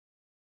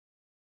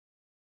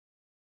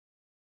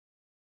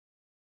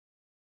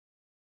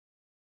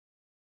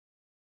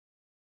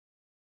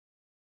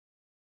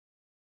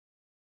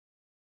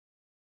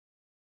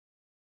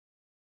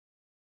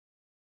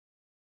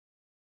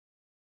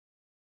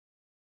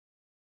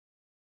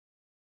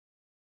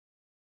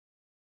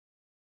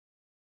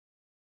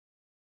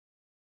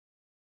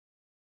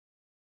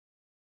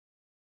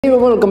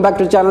everyone, welcome back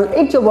to the channel.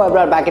 It's your boy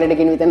Abraar back at it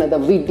again with another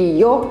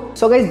video.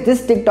 So guys,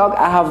 this TikTok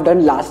I have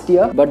done last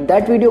year, but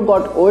that video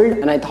got old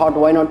and I thought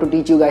why not to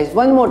teach you guys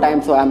one more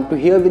time. So I'm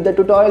here with the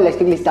tutorial. Let's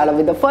quickly start off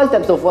with the first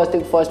step. So first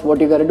thing first, what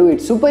you gotta do,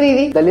 it's super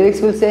easy. The lyrics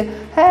will say,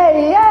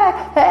 hey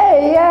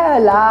yeah,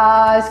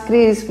 last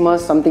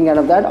Christmas, something kind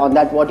of that. On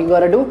that, what you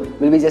gotta do,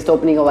 we'll be just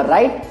opening our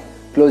right,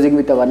 closing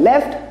with our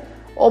left,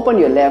 open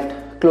your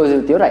left, close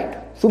it with your right.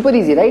 Super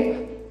easy,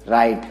 right?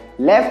 Right,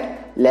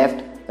 left,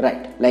 left,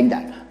 right, like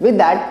that. With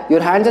that,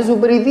 your hands are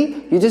super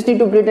easy. You just need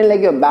to pretend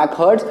like your back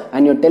hurts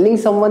and you're telling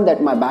someone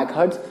that my back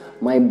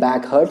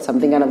hurts,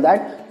 something kind of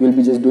that. You'll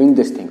be just doing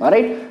this thing,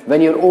 alright?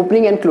 When you're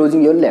opening and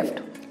closing your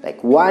left,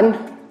 like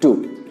 1,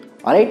 2,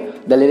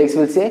 alright? The lyrics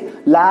will say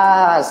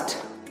last.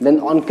 Then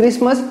on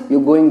Christmas,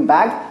 you're going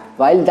back.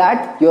 While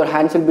that, your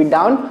hands will be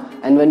down,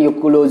 and when you're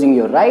closing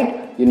your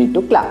right, you need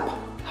to clap.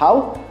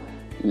 How?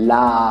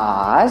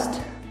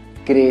 Last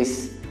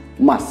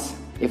Christmas.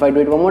 If I do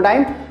it one more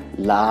time,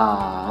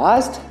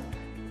 last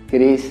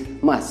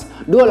Christmas.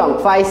 Do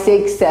along. 5,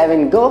 6,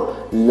 7,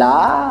 go.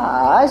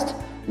 Last,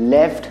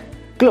 left,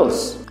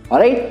 close.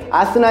 Alright?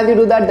 As soon as you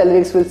do that, the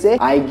lyrics will say,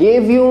 I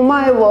gave you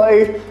my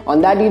world. On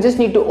that, you just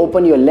need to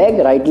open your leg,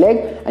 right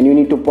leg, and you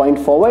need to point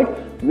forward.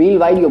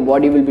 Meanwhile, your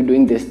body will be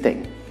doing this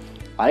thing.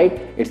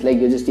 Alright? It's like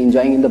you're just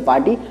enjoying in the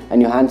party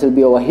and your hands will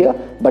be over here.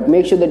 But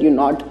make sure that you're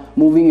not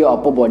moving your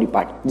upper body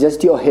part,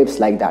 just your hips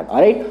like that.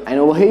 Alright? And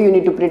over here, you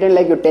need to pretend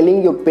like you're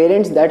telling your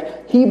parents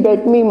that he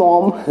bet me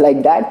mom,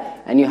 like that.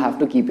 And you have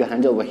to keep your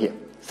hands over here.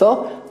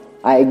 So,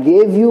 I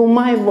gave you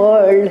my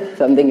world,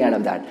 something kind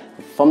of that.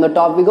 From the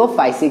top we go,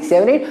 5, 6,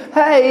 7, 8.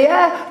 Hey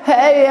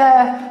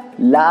yeah,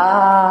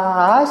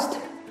 last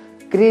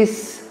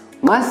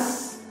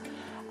Christmas,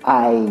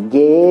 I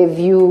gave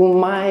you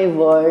my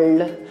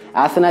world.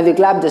 As soon as you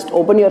clap, just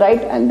open your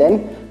right and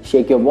then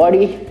shake your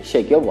body,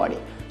 shake your body.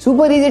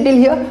 Super easy till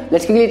here.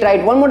 Let's quickly try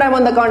it one more time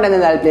on the count and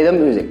then I'll play the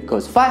music.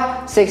 Goes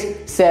 5,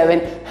 6, 7.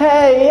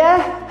 Hey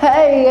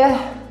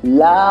yeah,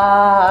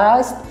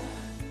 last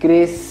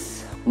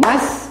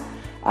Christmas,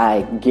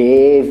 I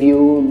gave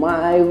you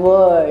my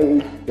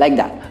world. Like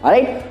that.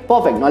 Alright?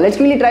 Perfect. Now let's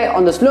quickly try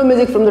on the slow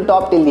music from the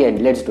top till the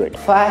end. Let's do it.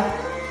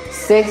 5,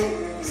 6,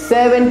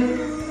 7.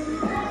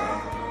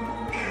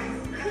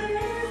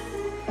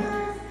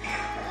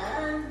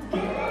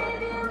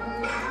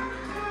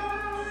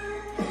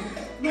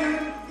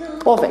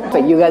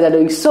 Perfect. You guys are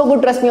doing so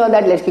good. Trust me on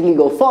that. Let's quickly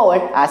go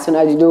forward. As soon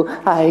as you do,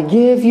 I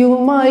gave you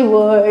my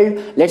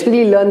world. Let's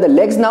quickly learn the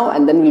legs now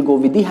and then we'll go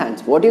with the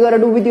hands. What you gotta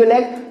do with your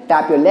leg?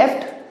 Tap your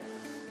left,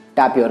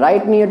 tap your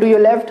right near to your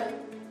left,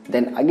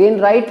 then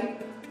again right.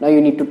 Now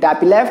you need to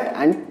tap your left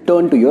and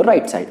turn to your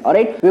right side.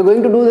 Alright? We're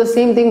going to do the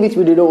same thing which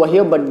we did over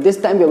here, but this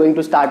time we're going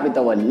to start with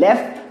our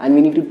left and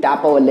we need to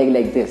tap our leg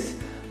like this.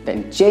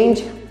 Then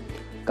change,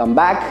 come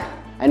back,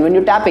 and when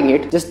you're tapping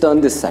it, just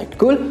turn this side.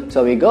 Cool?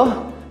 So we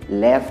go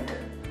left,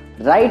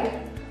 right,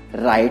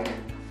 right,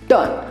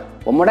 turn.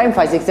 One more time,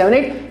 5, 6, 7,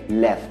 8.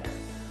 Left,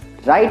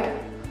 right,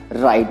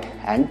 right,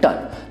 and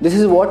turn. This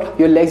is what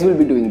your legs will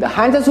be doing. The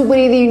hands are super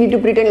easy. You need to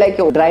pretend like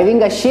you're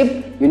driving a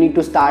ship. You need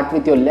to start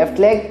with your left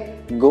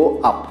leg,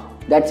 go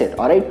up. That's it,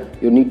 alright?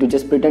 You need to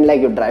just pretend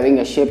like you're driving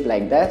a ship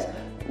like this.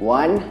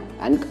 1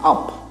 and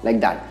up,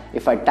 like that.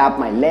 If I tap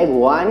my leg,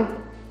 1,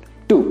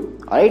 2.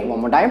 Alright,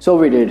 one more time. So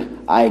we did,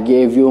 I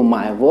gave you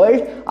my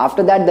world.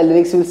 After that, the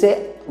lyrics will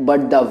say,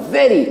 but the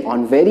very,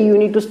 on very you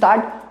need to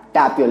start,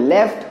 tap your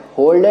left,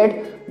 hold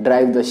it,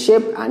 drive the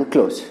ship and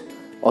close.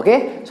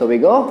 Okay, so we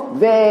go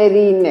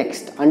very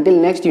next, until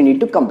next you need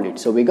to complete.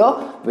 So we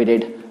go, we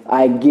did,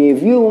 I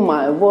gave you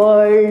my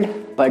world,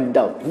 but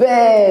the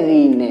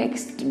very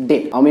next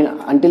day.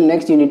 Until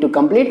next you need to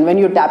complete. When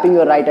you're tapping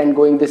your right and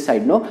going this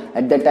side, no,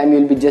 at that time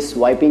you'll be just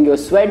wiping your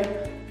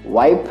sweat,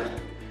 wipe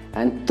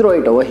and throw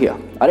it over here.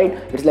 Alright,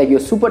 it's like you're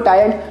super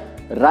tired,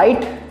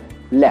 right,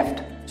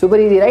 left. Super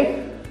easy,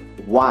 right?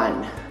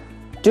 1,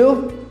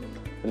 2,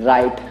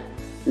 right,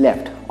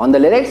 left. On the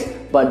lyrics,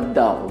 but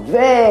the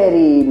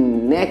very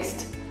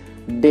next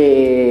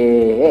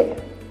day.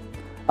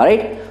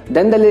 Alright,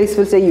 then the lyrics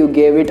will say you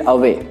gave it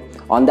away.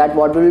 On that,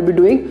 what we will be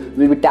doing,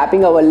 we'll be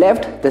tapping our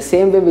left the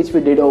same way which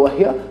we did over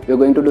here. We're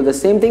going to do the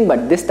same thing,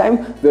 but this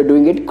time we're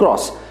doing it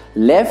cross.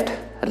 Left,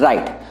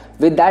 right.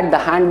 With that, the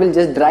hand will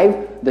just drive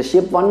the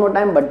ship one more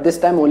time, but this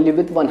time only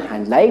with one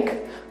hand.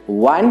 Like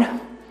 1,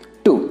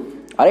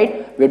 2.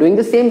 Alright, we're doing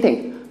the same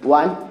thing.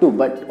 1, 2,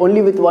 but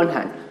only with one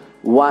hand.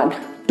 1,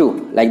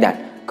 2, like that.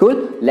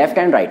 Cool? Left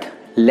and right.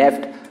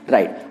 Left,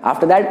 right.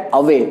 After that,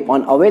 away.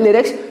 On away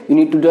lyrics, you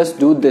need to just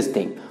do this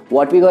thing.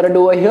 What we gotta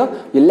do over here,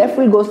 your left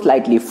will go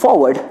slightly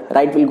forward,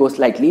 right will go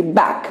slightly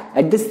back.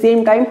 At the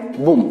same time,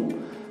 boom.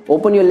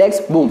 Open your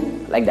legs,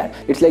 boom, like that.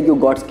 It's like you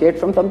got scared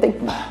from something,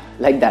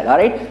 like that,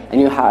 alright?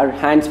 And your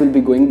hands will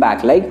be going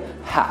back like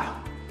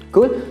ha.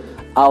 Cool?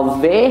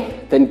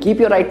 Away, then keep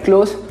your right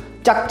close.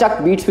 Chuck,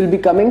 chuck, beats will be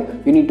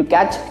coming. You need to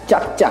catch,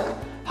 chuck, chuck.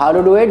 How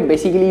to do it?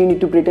 Basically, you need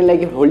to pretend like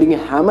you're holding a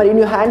hammer in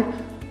your hand.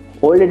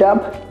 Hold it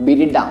up, beat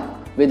it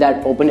down. With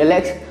that, open your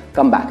legs,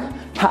 come back.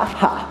 Ha,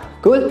 ha.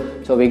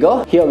 Cool? So we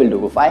go. Here we'll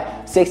do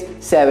 5, 6,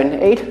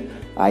 7, 8.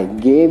 I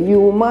gave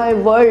you my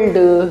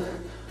world,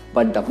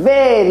 but the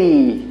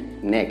very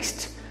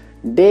next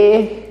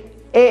day,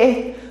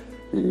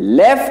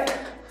 left,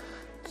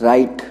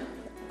 right,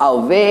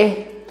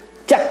 away,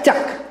 chuck,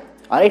 chuck.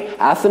 Alright,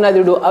 as soon as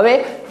you do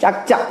away,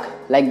 chuck, chuck.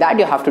 Like that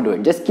you have to do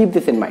it. Just keep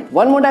this in mind.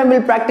 One more time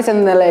we'll practice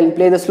and then I'll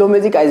play the slow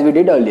music as we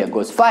did earlier.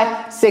 Goes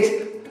 5, 6,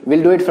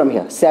 we'll do it from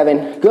here.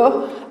 7,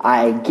 go.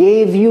 I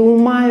gave you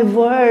my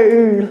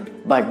world,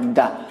 but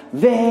the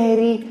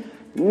very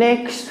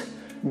next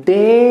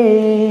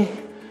day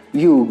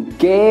you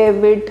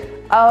gave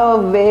it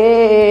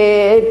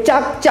away.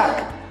 Chuck,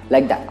 chuck.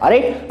 Like that.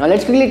 Alright, now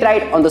let's quickly try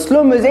it on the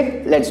slow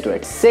music. Let's do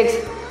it. 6,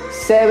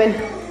 7.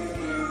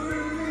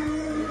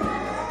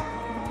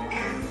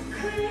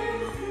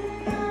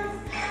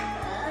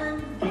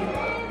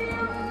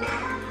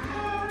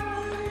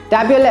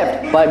 Tap your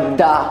left, but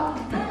the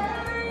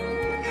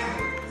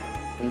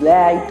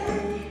right,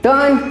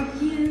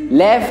 turn,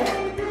 left,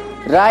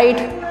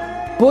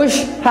 right,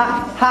 push,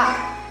 ha,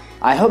 ha.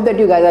 I hope that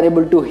you guys are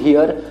able to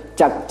hear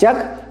chuck, chuck.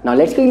 Now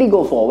let's quickly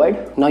go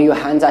forward. Now your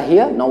hands are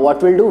here. Now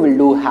what we'll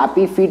do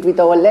happy feet with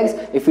our legs.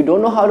 If you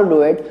don't know how to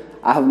do it,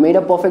 I have made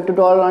a perfect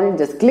tutorial on it.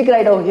 Just click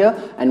right over here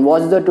and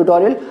watch the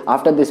tutorial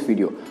after this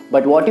video.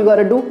 But what you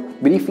gotta do,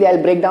 briefly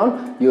I'll break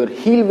down. Your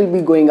heel will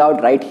be going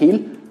out, right heel,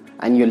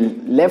 and your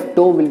left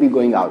toe will be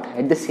going out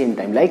at the same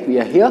time. Like we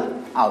are here,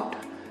 out.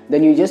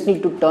 Then you just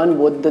need to turn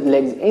both the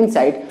legs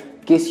inside,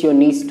 kiss your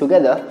knees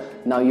together.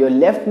 Now your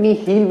left knee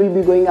heel will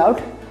be going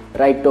out,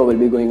 right toe will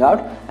be going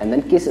out, and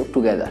then kiss it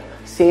together.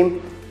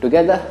 Same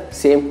together,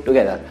 same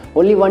together.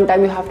 Only one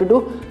time you have to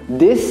do.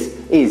 This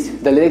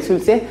is, the lyrics will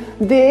say,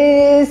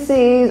 this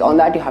is, on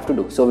that you have to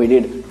do. So we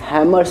did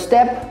hammer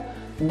step,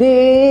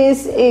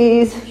 this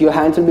is, your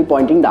hands will be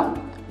pointing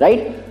down,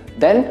 right?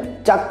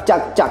 Then chuck,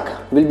 chuck,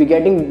 chuck. We'll be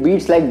getting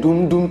beats like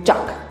doom, doom,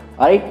 chuck.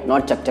 Alright,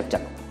 not chuck, chuck,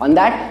 chuck. On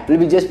that, we'll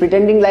be just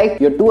pretending like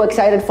you're too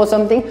excited for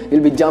something.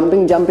 You'll be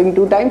jumping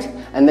 2 times,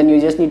 and then you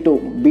just need to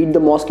beat the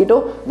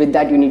mosquito. With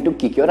that, you need to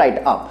kick your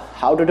right up.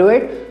 How to do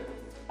it?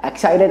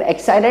 Excited,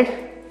 excited,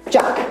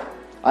 chuck.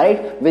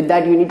 Alright, with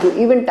that, you need to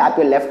even tap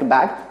your left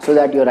back so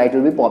that your right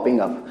will be popping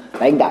up.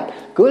 Like that.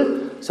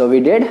 Cool? So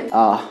we did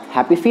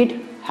happy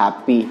feet,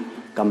 happy,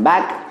 come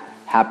back,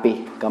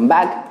 happy, come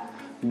back,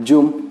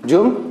 zoom,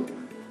 zoom,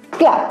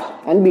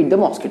 clap, and beat the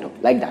mosquito.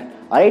 Like that.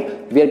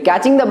 Alright, we are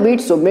catching the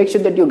beat, so make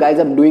sure that you guys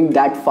are doing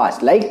that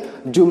fast, like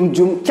zoom,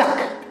 zoom, chuck.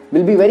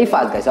 Will be very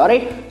fast, guys.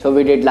 Alright, so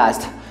we did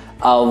last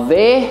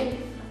away,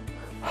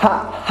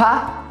 ha,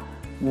 ha.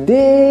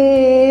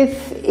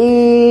 This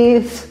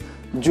is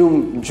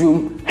zoom,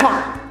 zoom,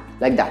 ha.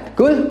 Like that.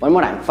 Cool. One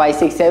more time. 5,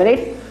 6, 7,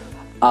 8.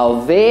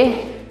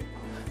 Away,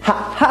 ha,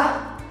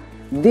 ha.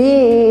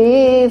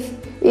 This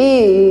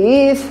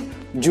is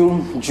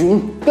zoom,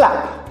 zoom,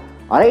 clap.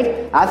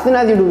 Alright, as soon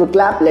as you do the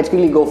clap, let's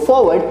quickly go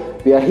forward.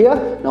 We are here.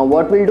 Now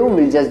what we'll do,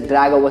 we'll just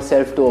drag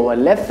ourselves to our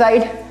left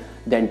side,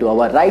 then to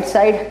our right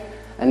side,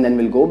 and then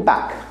we'll go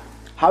back.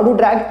 How to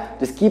drag?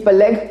 Just keep a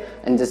leg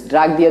and just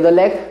drag the other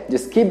leg.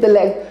 Just keep the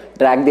leg,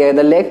 drag the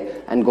other leg,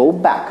 and go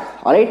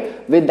back.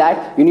 Alright, with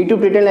that, you need to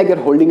pretend like you're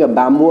holding a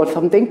bamboo or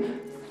something.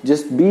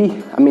 Just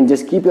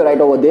keep your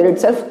right over there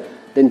itself,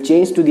 then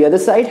change to the other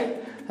side.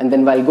 And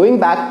then while going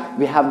back,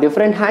 we have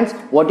different hands.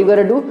 What you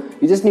gotta do,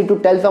 you just need to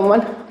tell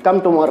someone,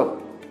 come tomorrow.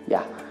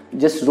 Yeah,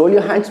 just roll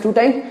your hands 2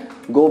 times,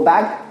 go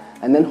back,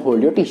 and then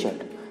hold your t-shirt.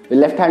 The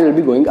left hand will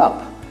be going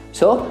up.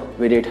 So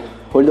we did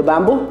hold the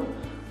bamboo,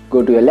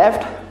 go to your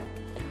left,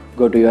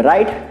 go to your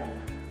right,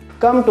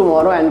 come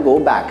tomorrow and go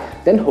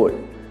back, then hold.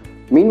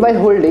 Meanwhile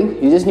holding,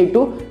 you just need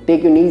to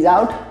take your knees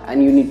out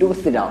and you need to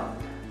sit down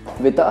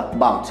with a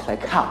bounce,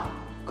 like ha.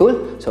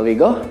 Cool? So we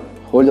go,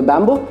 hold the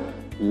bamboo,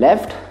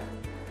 left,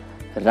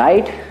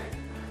 right,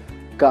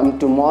 come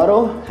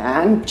tomorrow,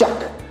 and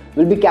chuck.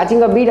 We'll be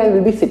catching a beat and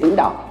we'll be sitting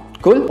down.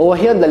 Cool? Over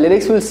here the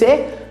lyrics will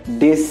say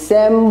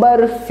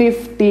December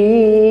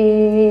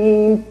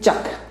 15,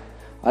 chuck.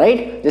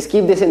 Alright, just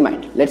keep this in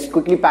mind. Let's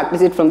quickly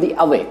practice it from the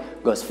away.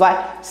 Goes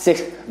 5,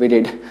 6, we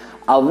did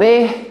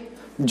away,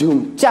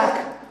 zoom, chuck.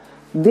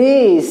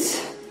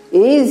 This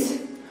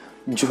is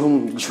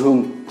zoom,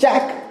 zoom,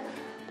 chuck.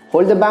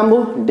 Hold the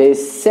bamboo,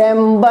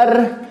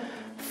 December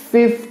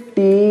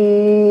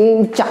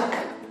 15, chuck.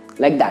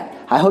 Like that.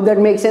 I hope that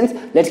makes sense.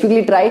 Let's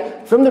quickly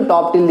try from the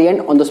top till the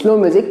end on the slow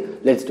music.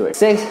 Let's do it.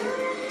 6,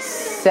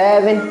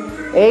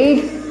 7,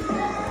 8.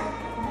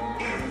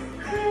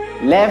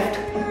 Left,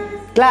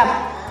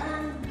 clap.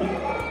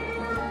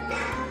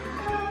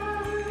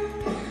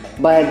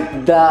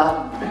 But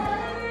the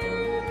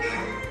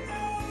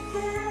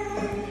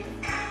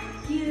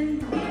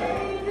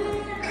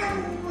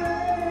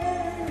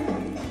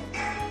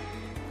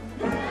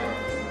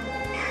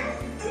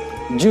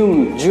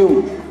zoom,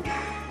 zoom.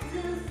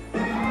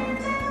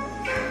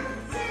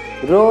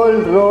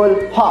 Roll,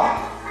 roll, hop.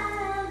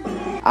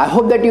 I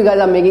hope that you guys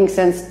are making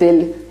sense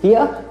till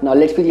here. Now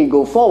let's quickly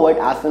go forward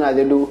as soon as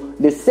you do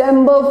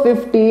December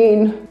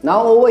 15.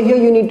 Now over here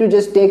you need to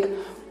just take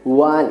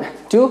 1,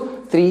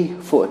 2, 3,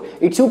 4.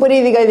 It's super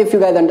easy guys if you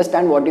guys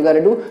understand what you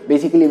gotta do.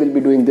 Basically we'll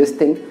be doing this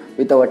thing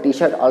with our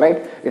t-shirt,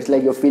 alright? It's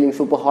like you're feeling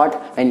super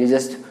hot and you're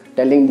just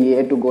telling the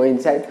air to go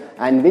inside,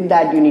 and with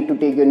that you need to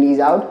take your knees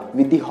out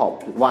with the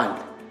hop.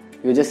 1.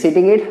 You're just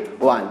sitting it.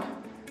 1.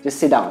 Just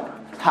sit down.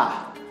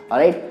 Ha.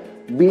 Alright?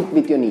 Beat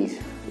with your knees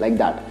like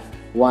that.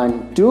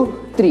 1,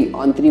 2, 3.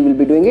 On 3 we'll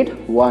be doing it.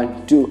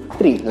 1, 2,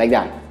 3 like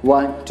that.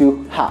 1,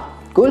 2, ha.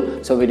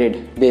 Cool? So we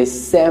did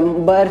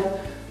December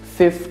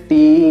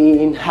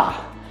 15,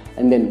 ha.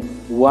 And then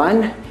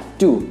 1,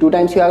 2. 2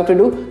 times you have to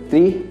do.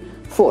 3,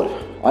 4.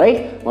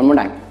 Alright? One more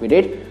time. We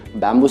did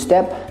bamboo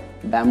step,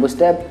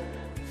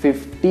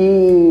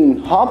 15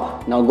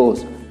 hop. Now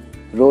goes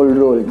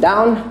roll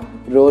down,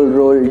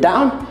 roll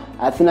down.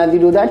 As soon as you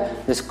do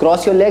that, just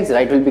cross your legs.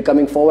 Right will be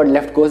coming forward,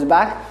 left goes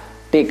back.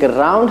 Take a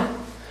round,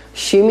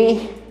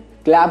 shimmy,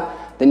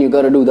 clap. Then you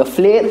gotta do the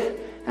flare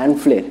and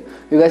flare.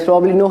 You guys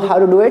probably know how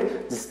to do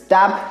it. Just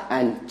tap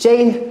and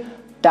change,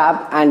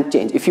 tap and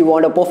change. If you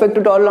want a perfect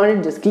tutorial on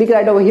it, just click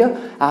right over here.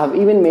 I have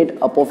even made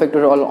a perfect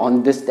tutorial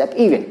on this step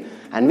even.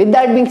 And with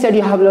that being said,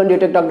 you have learned your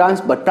TikTok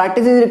dance, but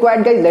practice is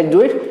required guys. Let's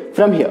do it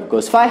from here.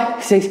 Goes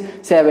 5, 6,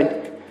 7.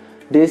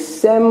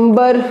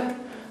 December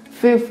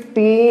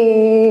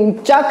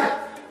 15, chuck.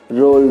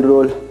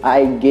 Roll,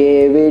 I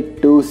gave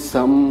it to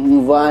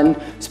someone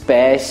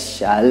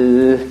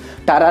special.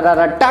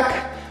 Tararara, tuck.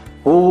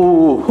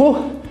 Hoo.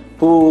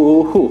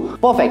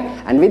 Perfect.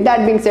 And with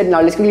that being said,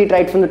 now let's quickly try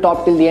it from the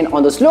top till the end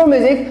on the slow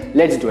music.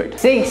 Let's do it.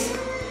 6,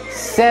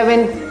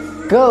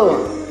 7,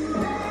 go.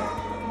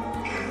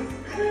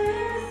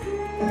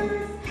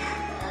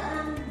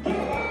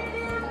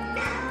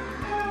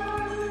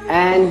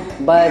 And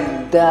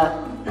but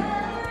the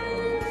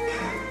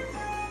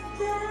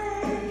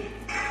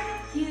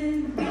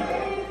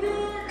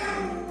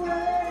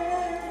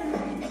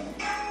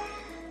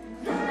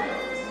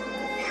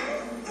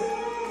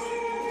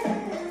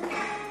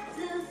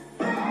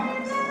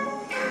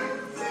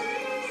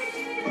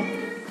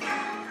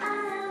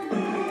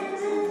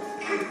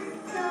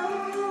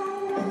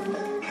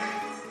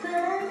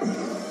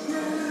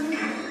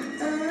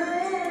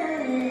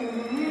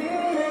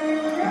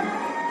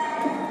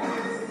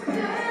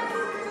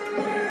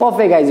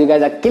perfect guys, you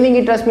guys are killing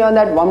it, trust me on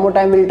that. One more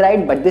time we'll try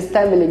it, but this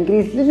time we'll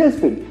increase little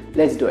speed.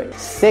 Let's do it.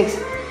 6,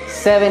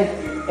 7,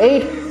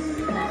 8.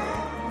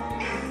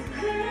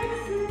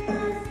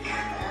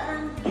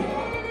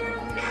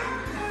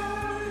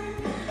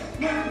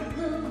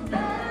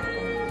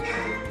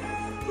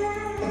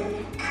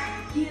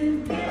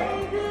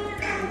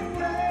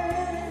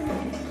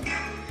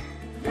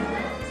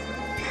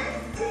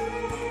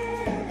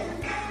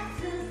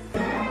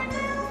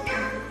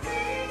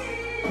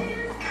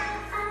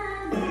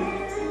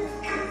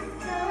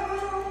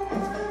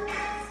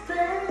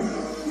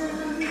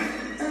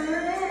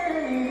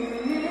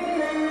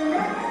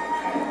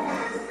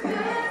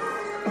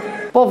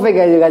 Perfect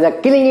guys, you guys are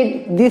killing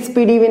it. This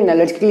speed even. Now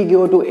let's quickly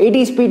go to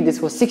 80 speed.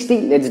 This was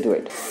 60. Let's do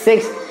it.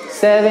 6,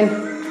 7.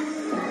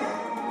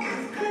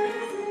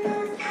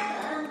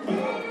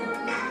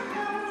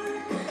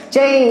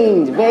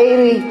 Change,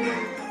 baby.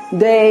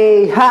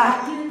 They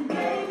ha.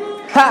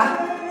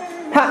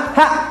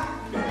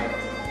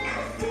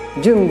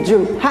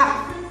 Jum,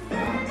 ha.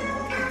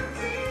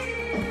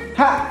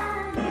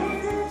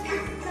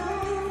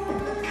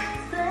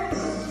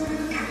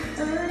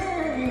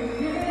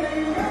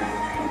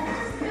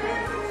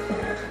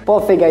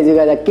 Perfect guys, you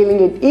guys are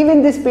killing it.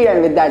 Even this speed.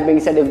 And with that being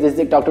said, if this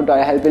TikTok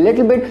tutorial helped you a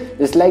little bit,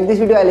 just like this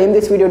video. I'll aim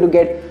this video to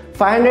get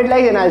 500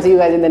 likes, and I'll see you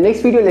guys in the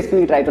next video. Let's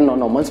quickly try to know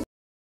normal speed.